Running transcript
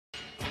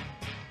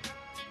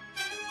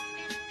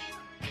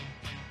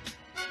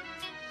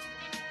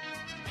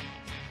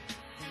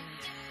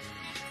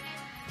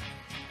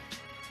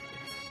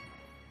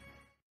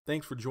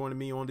Thanks for joining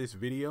me on this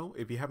video.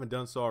 If you haven't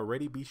done so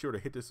already, be sure to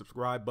hit the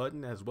subscribe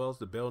button as well as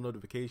the bell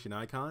notification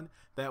icon.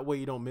 That way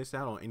you don't miss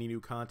out on any new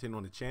content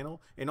on the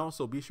channel. And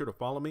also be sure to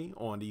follow me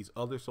on these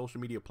other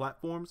social media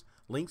platforms.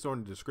 Links are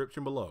in the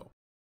description below.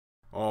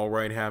 All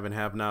right, have and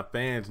have not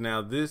fans.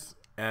 Now this,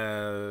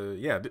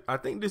 I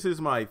think this is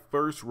my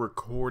first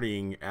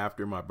recording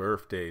after my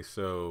birthday.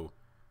 So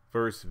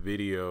first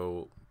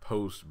video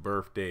post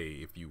birthday,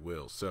 if you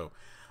will. So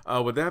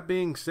with that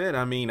being said,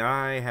 I mean,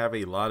 I have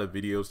a lot of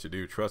videos to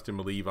do. Trust and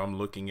believe I'm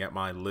looking at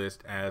my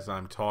list as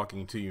I'm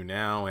talking to you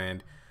now,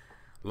 and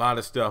a lot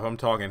of stuff. I'm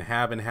talking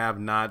have and have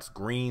nots,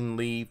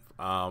 Greenleaf,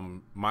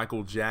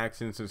 Michael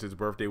Jackson, since his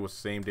birthday was the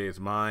same day as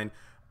mine,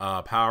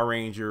 Power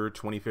Ranger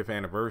 25th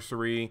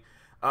anniversary.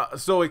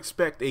 So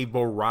expect a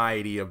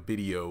variety of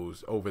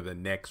videos over the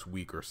next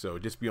week or so.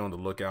 Just be on the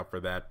lookout for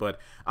that. But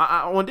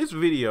on this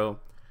video,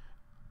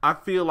 I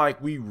feel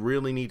like we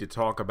really need to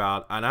talk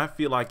about, and I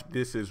feel like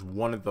this is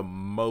one of the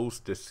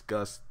most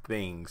discussed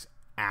things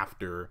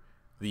after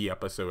the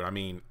episode. I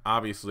mean,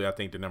 obviously, I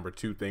think the number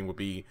two thing would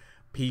be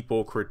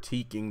people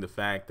critiquing the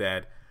fact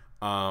that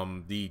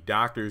the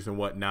doctors and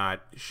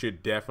whatnot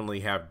should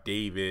definitely have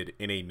David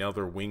in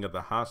another wing of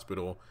the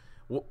hospital.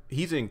 Well,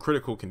 he's in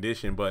critical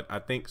condition, but I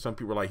think some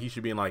people are like, he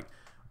should be in like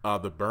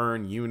the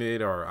burn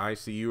unit or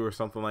ICU or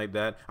something like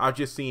that. I've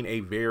just seen a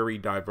very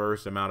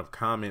diverse amount of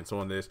comments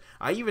on this.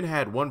 I even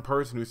had one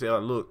person who said,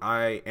 look,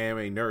 I am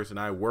a nurse and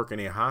I work in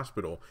a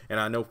hospital,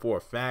 and I know for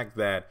a fact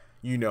that,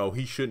 you know,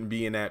 he shouldn't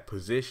be in that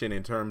position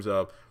in terms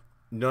of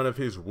none of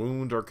his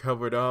wounds are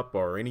covered up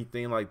or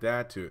anything like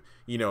that to,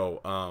 you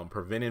know,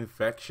 prevent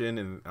infection.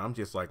 And I'm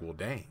just like, well,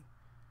 dang,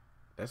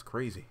 that's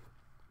crazy.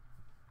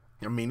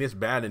 I mean, it's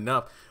bad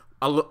enough.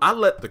 I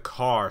let the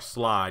car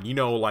slide, you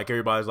know, like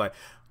everybody's like,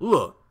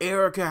 look,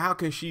 Erica, how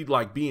can she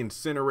like be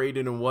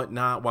incinerated and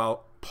whatnot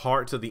while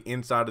parts of the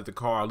inside of the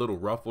car are a little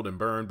ruffled and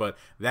burned? But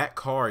that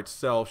car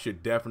itself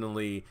should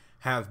definitely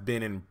have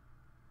been in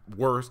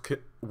worse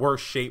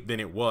shape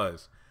than it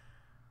was.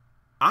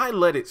 I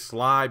let it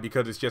slide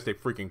because it's just a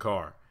freaking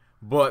car.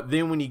 But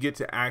then when you get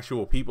to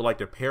actual people like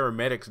the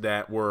paramedics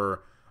that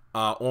were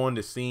on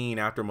the scene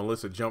after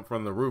Melissa jumped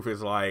from the roof,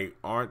 is like,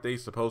 aren't they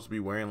supposed to be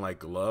wearing like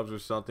gloves or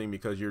something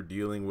because you're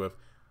dealing with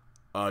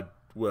a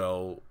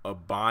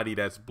body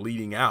that's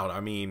bleeding out? I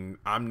mean,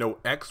 I'm no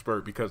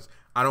expert because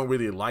I don't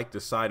really like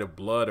the sight of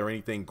blood or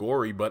anything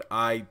gory, but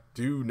I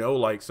do know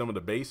like some of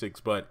the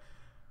basics. But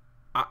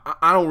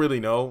I don't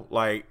really know,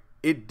 like,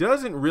 it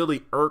doesn't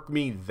really irk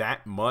me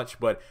that much,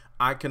 but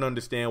I can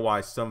understand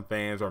why some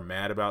fans are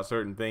mad about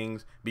certain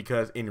things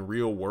because in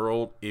real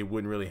world, it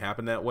wouldn't really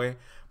happen that way.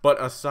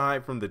 But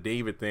aside from the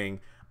David thing,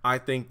 I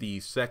think the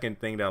second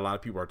thing that a lot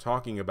of people are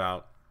talking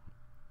about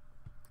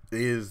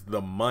is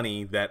the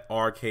money that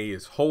RK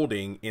is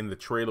holding in the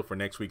trailer for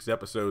next week's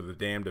episode, the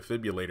damn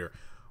defibrillator.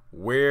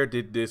 Where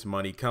did this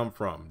money come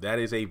from? That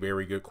is a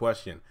very good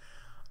question.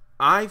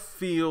 I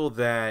feel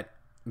that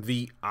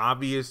the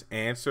obvious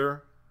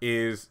answer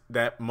is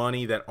that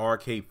money that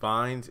RK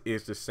finds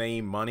is the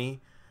same money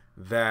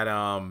that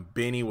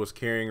Benny was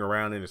carrying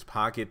around in his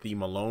pocket, the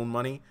Malone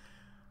money.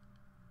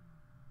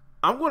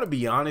 I'm going to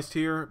be honest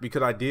here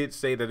because I did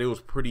say that it was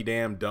pretty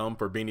damn dumb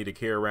for Benny to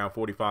carry around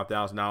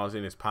 $45,000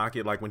 in his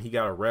pocket. Like when he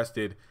got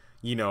arrested,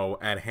 you know,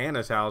 at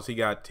Hannah's house, he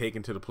got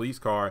taken to the police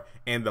car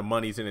and the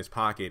money's in his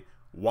pocket.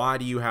 Why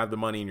do you have the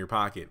money in your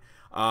pocket?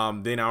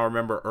 Then I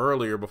remember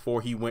earlier,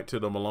 before he went to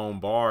the Malone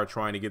bar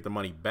trying to get the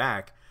money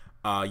back,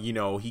 you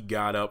know, he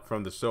got up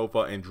from the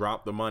sofa and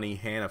dropped the money.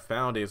 Hanna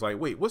found it. It's like,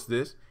 wait, what's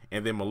this?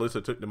 And then Melissa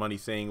took the money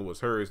saying it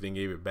was hers, then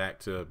gave it back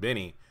to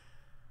Benny.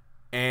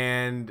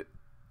 And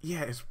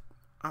yeah,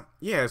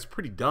 it's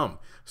pretty dumb.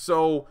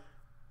 So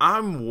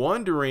I'm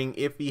wondering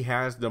if he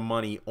has the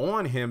money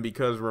on him,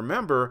 because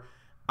remember,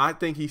 I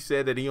think he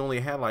said that he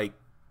only had like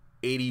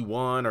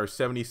 81 or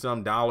 70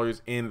 some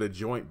dollars in the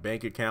joint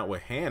bank account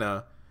with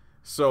Hanna.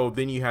 So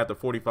then you have the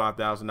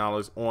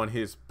 $45,000 on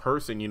his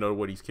person, you know,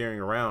 what he's carrying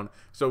around.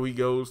 So he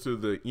goes to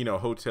the, you know,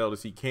 hotel to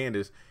see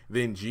Candace.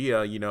 Then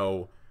Gia, you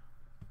know,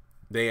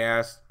 she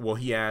asked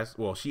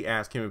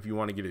him if you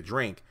want to get a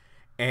drink.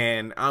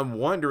 And I'm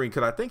wondering,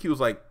 because I think he was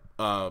like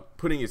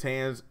putting his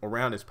hands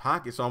around his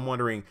pocket. So I'm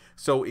wondering,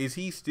 so is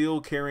he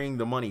still carrying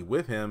the money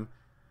with him?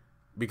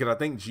 Because I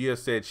think Gia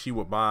said she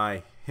would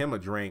buy him a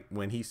drink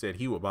when he said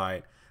he would buy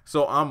it.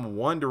 So I'm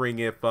wondering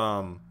if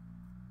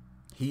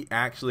he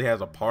actually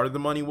has a part of the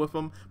money with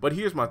him. But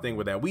here's my thing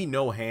with that. We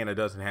know Hanna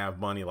doesn't have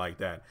money like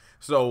that.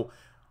 So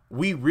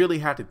we really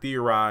have to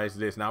theorize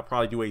this. And I'll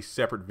probably do a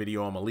separate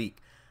video on Malik.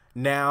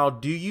 Now,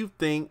 do you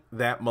think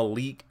that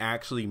Malik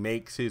actually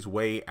makes his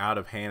way out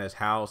of Hannah's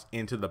house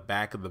into the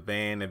back of the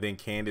van, and then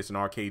Candace and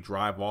RK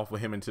drive off with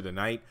him into the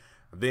night?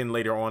 Then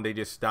later on, they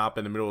just stop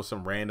in the middle of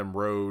some random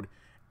road,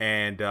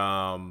 and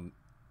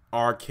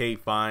RK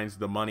finds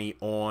the money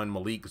on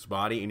Malik's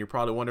body. And you're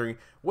probably wondering,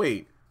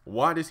 wait,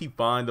 why does he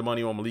find the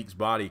money on Malik's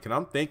body? Because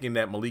I'm thinking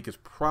that Malik is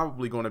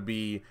probably going to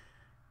be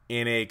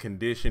in a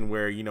condition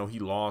where, you know, he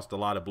lost a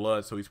lot of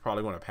blood, so he's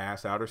probably going to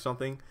pass out or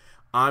something.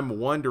 I'm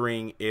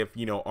wondering if,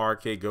 you know,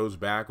 RK goes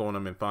back on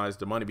him and finds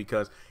the money,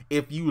 because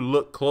if you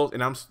look close,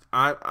 and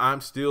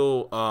I'm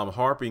still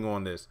harping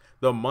on this,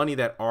 the money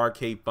that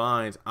RK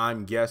finds,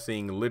 I'm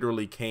guessing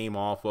literally came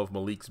off of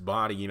Malik's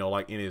body, you know,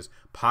 like in his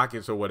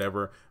pockets or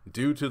whatever,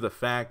 due to the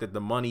fact that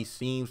the money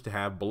seems to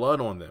have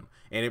blood on them.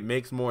 And it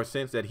makes more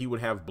sense that he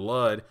would have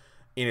blood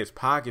in his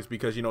pockets,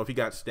 because, you know, if he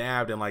got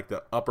stabbed in like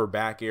the upper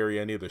back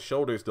area near the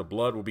shoulders, the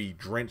blood will be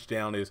drenched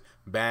down his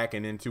back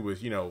and into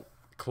his, you know,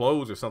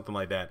 clothes or something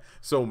like that.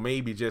 So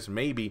maybe, just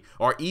maybe,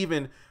 or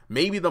even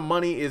maybe the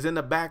money is in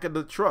the back of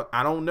the truck.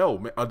 I don't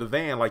know, of the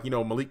van. Like, you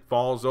know, Malik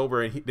falls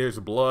over and there's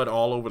blood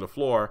all over the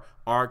floor.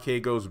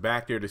 RK goes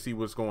back there to see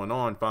what's going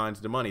on,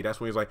 finds the money. That's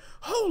when he's like,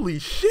 holy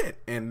shit.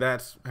 And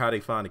that's how they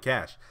find the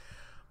cash.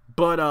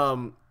 But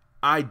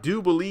I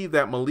do believe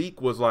that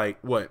Malik was like,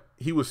 what?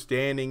 He was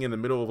standing in the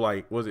middle of,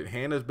 like, was it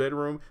Hannah's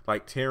bedroom,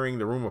 like tearing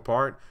the room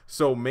apart.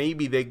 So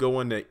maybe they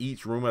go into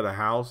each room of the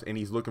house and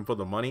he's looking for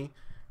the money.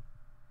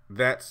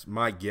 That's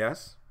my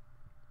guess.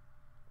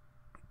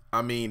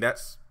 I mean,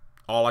 that's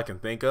all I can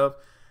think of.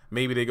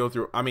 Maybe they go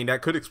through, I mean,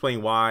 that could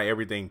explain why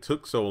everything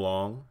took so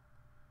long,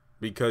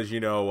 because, you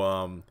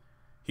know,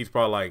 he's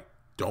probably like,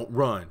 don't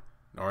run.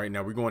 All right,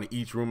 now we're going to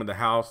each room of the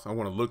house. I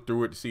want to look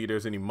through it to see if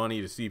there's any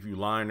money, to see if you're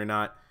lying or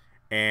not.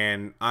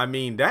 And I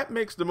mean, that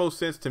makes the most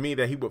sense to me,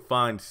 that he would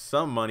find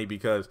some money,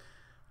 because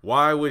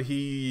why would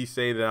he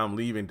say that I'm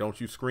leaving?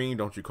 Don't you scream,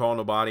 don't you call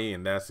nobody,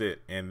 and that's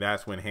it. And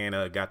that's when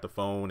Hanna got the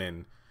phone,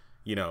 and,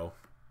 you know,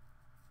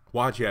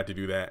 why'd you have to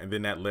do that? And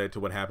then that led to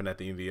what happened at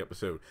the end of the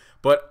episode.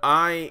 But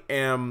I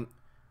am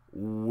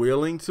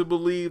willing to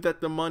believe that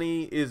the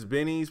money is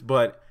Benny's,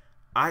 but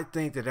I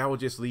think that would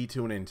just lead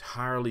to an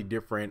entirely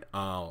different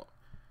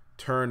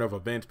turn of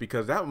events,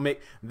 because that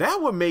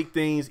would make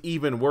things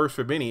even worse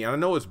for Benny. And I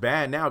know it's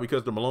bad now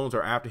because the Malones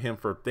are after him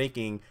for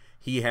thinking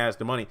he has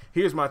the money.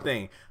 Here's my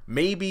thing.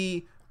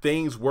 Maybe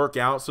things work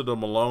out so the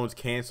Malones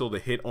cancel the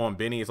hit on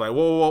Benny. It's like,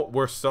 whoa,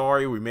 we're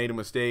sorry, we made a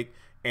mistake.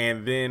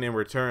 And then in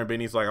return,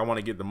 Benny's like, I want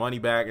to get the money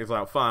back. It's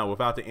like, fine,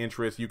 without the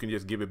interest, you can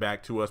just give it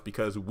back to us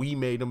because we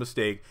made a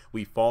mistake.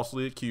 We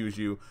falsely accused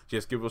you.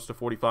 Just give us the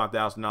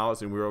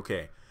 $45,000 and we're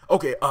okay.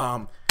 Okay,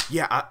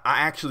 yeah,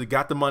 I actually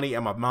got the money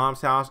at my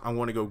mom's house. I'm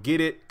going to go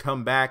get it,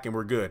 come back, and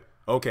we're good.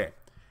 Okay.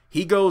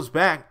 He goes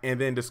back and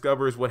then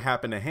discovers what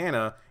happened to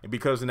Hanna. And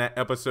because in that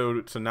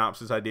episode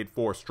synopsis I did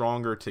for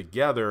Stronger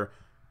Together,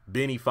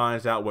 Benny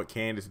finds out what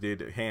Candace did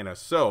to Hanna.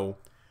 So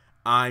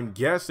I'm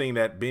guessing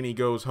that Benny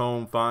goes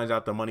home, finds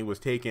out the money was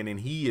taken,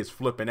 and he is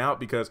flipping out,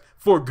 because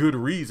for good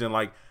reason.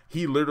 Like,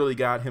 he literally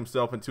got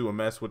himself into a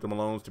mess with the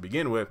Malones to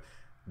begin with.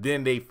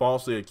 Then they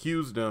falsely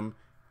accused him.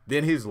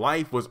 Then his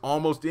life was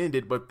almost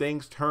ended, but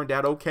things turned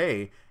out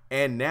okay.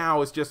 And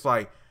now it's just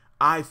like,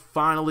 I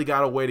finally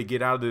got a way to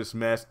get out of this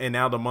mess, and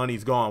now the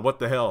money's gone. What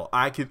the hell?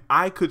 I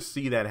could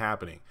see that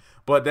happening.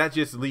 But that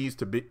just leads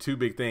to two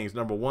big things.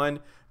 Number one,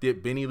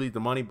 did Benny leave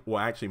the money?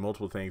 Well, actually,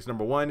 multiple things.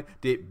 Number one,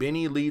 did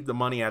Benny leave the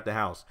money at the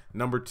house?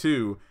 Number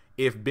two,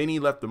 if Benny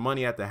left the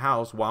money at the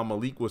house while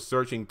Malik was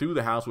searching through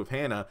the house with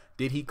Hanna,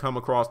 did he come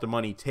across the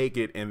money, take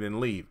it, and then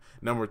leave?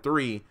 Number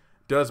three,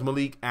 does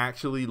Malik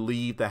actually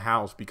leave the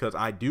house? Because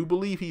I do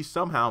believe he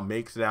somehow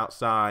makes it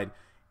outside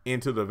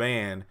into the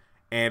van,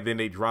 and then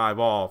they drive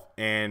off,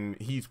 and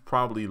he's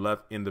probably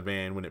left in the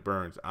van when it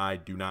burns. I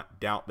do not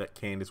doubt that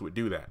Candace would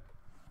do that.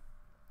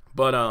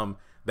 But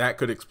that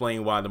could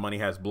explain why the money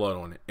has blood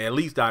on it. At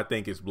least I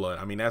think it's blood.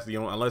 I mean, that's the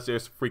only, unless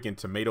there's freaking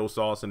tomato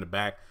sauce in the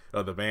back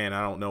of the van,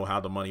 I don't know how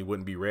the money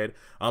wouldn't be red.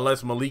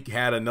 Unless Malik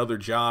had another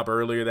job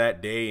earlier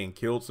that day and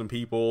killed some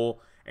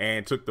people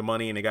and took the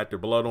money and they got their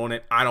blood on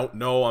it. I don't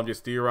know. I'm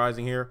just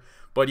theorizing here.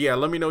 But yeah,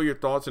 let me know your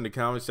thoughts in the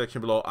comment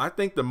section below. I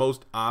think the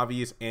most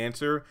obvious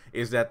answer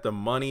is that the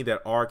money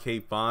that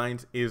RK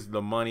finds is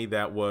the money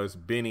that was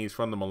Benny's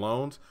from the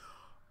Malones.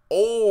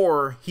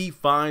 Or he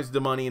finds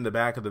the money in the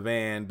back of the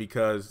van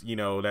because, you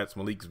know, that's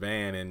Malik's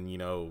van, and, you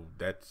know,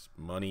 that's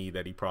money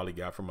that he probably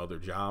got from other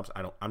jobs.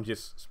 I'm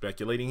just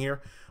speculating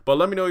here. But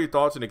let me know your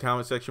thoughts in the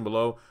comment section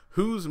below.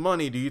 Whose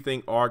money do you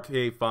think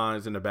RK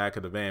finds in the back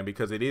of the van?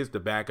 Because it is the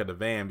back of the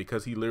van,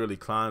 because he literally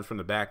climbs from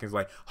the back and is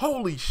like,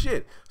 holy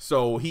shit.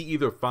 So he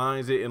either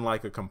finds it in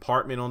like a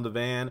compartment on the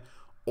van,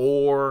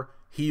 or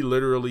he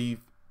literally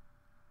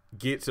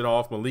gets it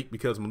off Malik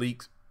because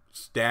Malik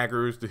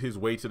staggers to his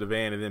way to the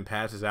van and then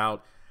passes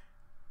out.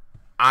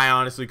 I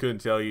honestly couldn't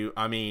tell you.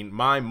 I mean,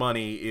 my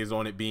money is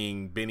on it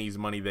being Benny's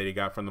money that he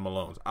got from the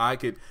Malones.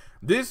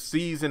 This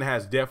season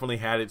has definitely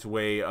had its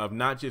way of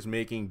not just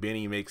making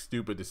Benny make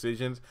stupid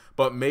decisions,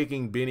 but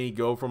making Benny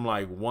go from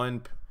like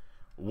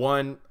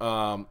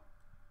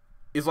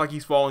it's like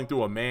he's falling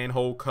through a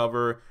manhole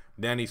cover,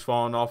 then he's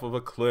falling off of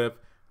a cliff,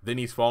 then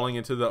he's falling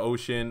into the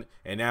ocean,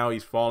 and now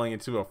he's falling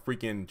into a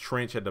freaking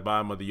trench at the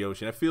bottom of the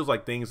ocean. It feels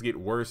like things get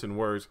worse and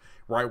worse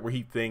right where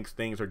he thinks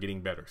things are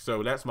getting better.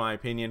 So that's my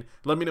opinion.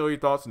 Let me know your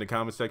thoughts in the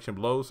comment section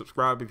below.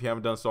 Subscribe if you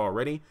haven't done so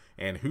already.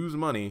 And whose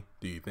money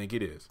do you think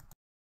it is?